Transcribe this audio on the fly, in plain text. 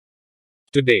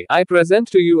Today, I present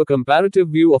to you a comparative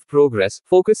view of progress,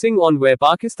 focusing on where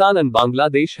Pakistan and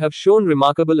Bangladesh have shown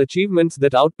remarkable achievements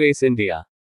that outpace India.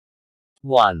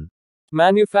 1.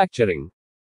 Manufacturing.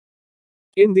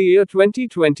 In the year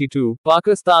 2022,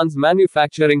 Pakistan's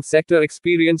manufacturing sector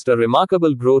experienced a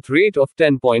remarkable growth rate of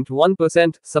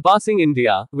 10.1%, surpassing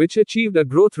India, which achieved a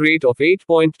growth rate of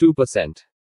 8.2%.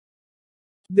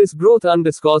 This growth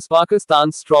underscores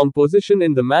Pakistan's strong position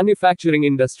in the manufacturing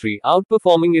industry,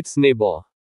 outperforming its neighbor.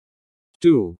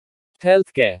 2.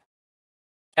 Healthcare.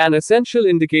 An essential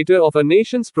indicator of a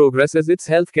nation's progress is its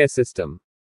healthcare system.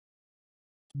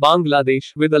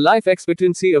 Bangladesh, with a life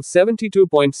expectancy of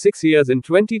 72.6 years in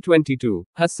 2022,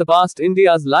 has surpassed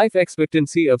India's life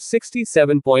expectancy of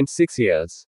 67.6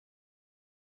 years.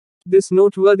 This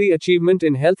noteworthy achievement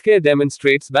in healthcare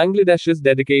demonstrates Bangladesh's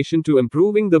dedication to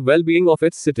improving the well-being of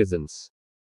its citizens.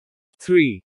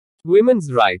 3.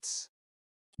 Women's rights.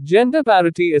 Gender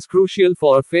parity is crucial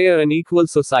for a fair and equal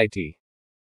society.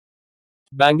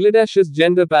 Bangladesh's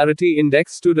gender parity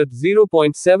index stood at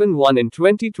 0.71 in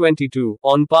 2022,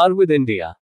 on par with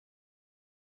India.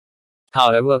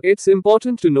 However, it's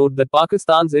important to note that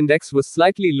Pakistan's index was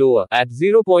slightly lower, at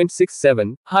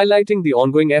 0.67, highlighting the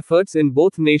ongoing efforts in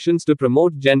both nations to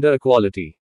promote gender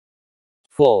equality.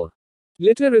 4.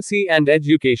 Literacy and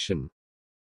education.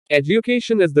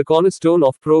 Education is the cornerstone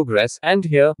of progress, and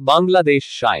here, Bangladesh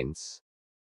shines.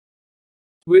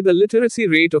 With a literacy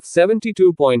rate of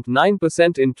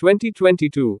 72.9% in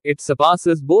 2022, it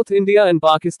surpasses both India and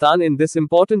Pakistan in this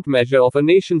important measure of a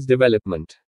nation's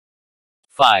development.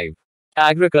 5.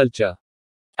 Agriculture.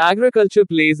 Agriculture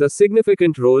plays a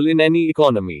significant role in any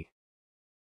economy.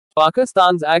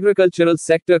 Pakistan's agricultural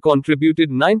sector contributed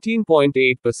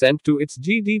 19.8% to its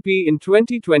GDP in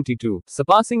 2022,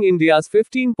 surpassing India's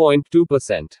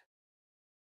 15.2%.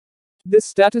 This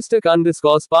statistic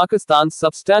underscores Pakistan's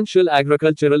substantial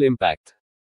agricultural impact.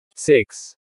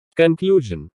 6.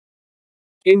 Conclusion.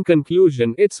 In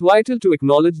conclusion, it's vital to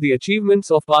acknowledge the achievements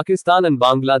of Pakistan and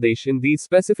Bangladesh in these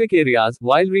specific areas,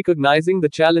 while recognizing the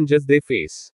challenges they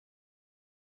face.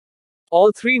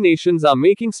 All three nations are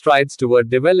making strides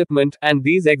toward development, and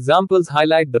these examples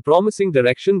highlight the promising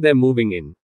direction they're moving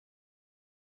in.